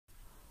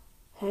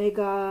Hey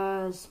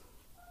guys,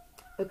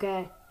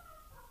 okay,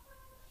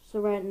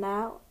 so right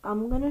now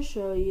I'm gonna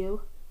show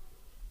you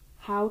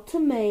how to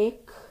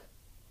make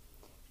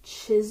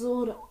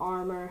chiseled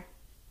armor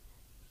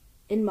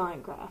in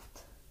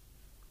Minecraft.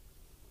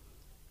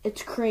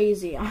 It's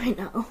crazy, I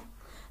know.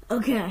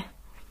 Okay,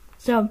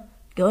 so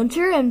go into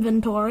your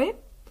inventory,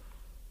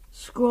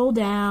 scroll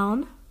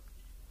down,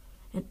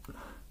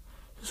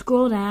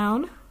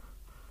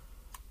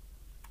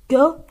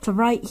 go to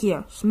right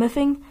here,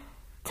 smithing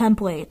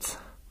templates.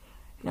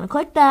 You're going to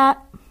click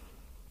that.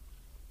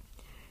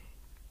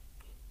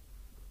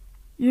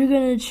 You're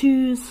going to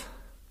choose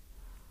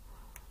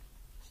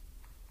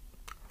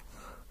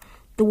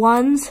the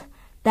ones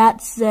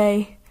that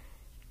say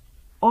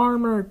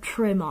armor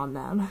trim on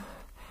them.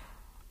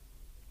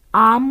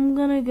 I'm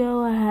going to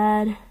go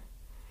ahead,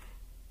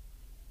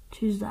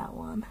 choose that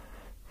one.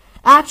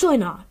 Actually,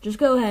 no, just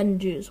go ahead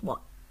and choose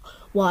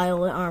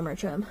wild armor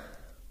trim.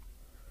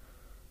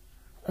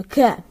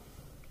 Okay.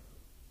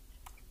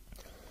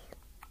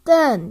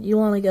 Then you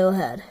want to go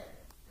ahead,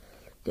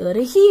 go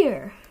to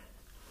here,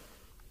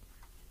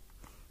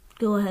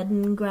 go ahead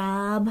and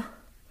grab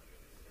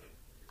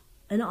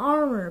an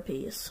armor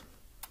piece.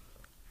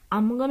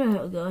 I'm going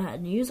to go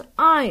ahead and use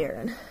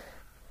iron.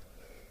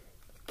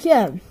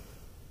 Okay.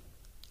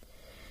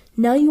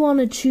 Now you want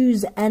to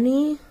choose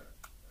any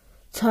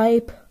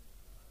type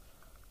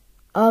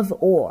of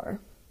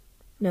ore.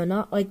 No,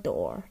 not like the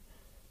ore.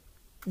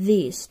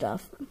 These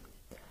stuff.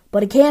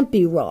 But it can't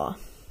be raw.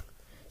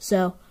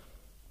 So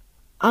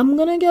I'm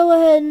gonna go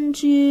ahead and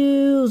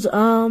choose,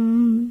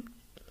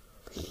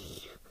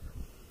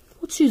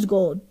 let's choose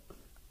gold.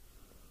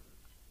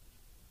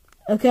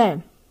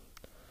 Okay.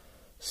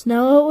 So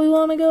now what we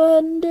want to go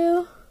ahead and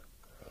do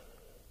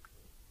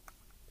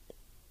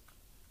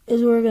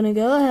is we're gonna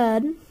go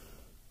ahead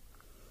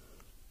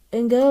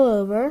and go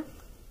over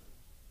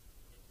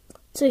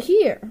to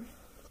here.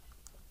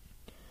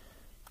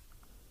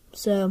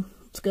 So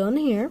let's go in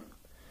here.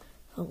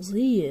 I'll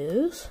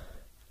use.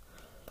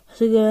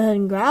 So go ahead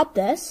and grab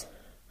this,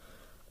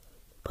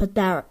 put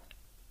that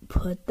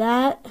right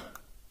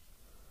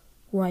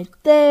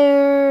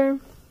there,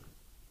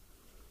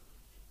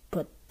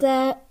 put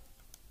that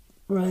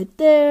right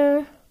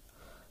there,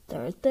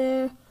 right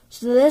there.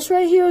 So this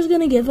right here is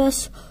going to give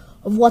us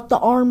of what the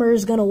armor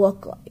is going to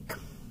look like.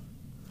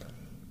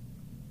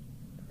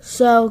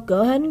 So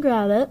go ahead and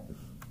grab it.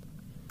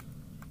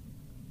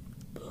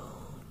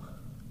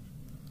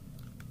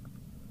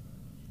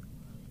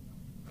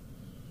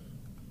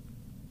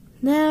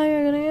 Now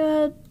you're going to go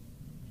ahead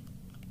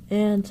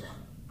and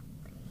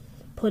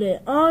put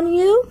it on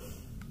you.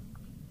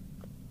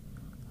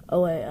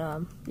 Oh wait,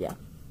 yeah.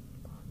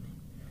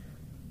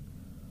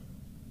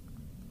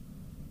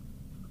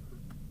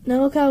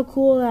 Now look how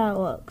cool that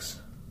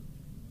looks.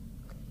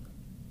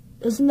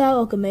 Doesn't that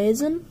look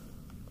amazing?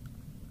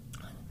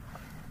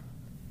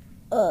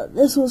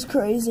 This was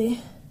crazy.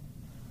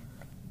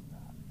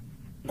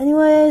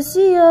 Anyway,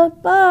 see ya.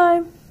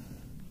 Bye.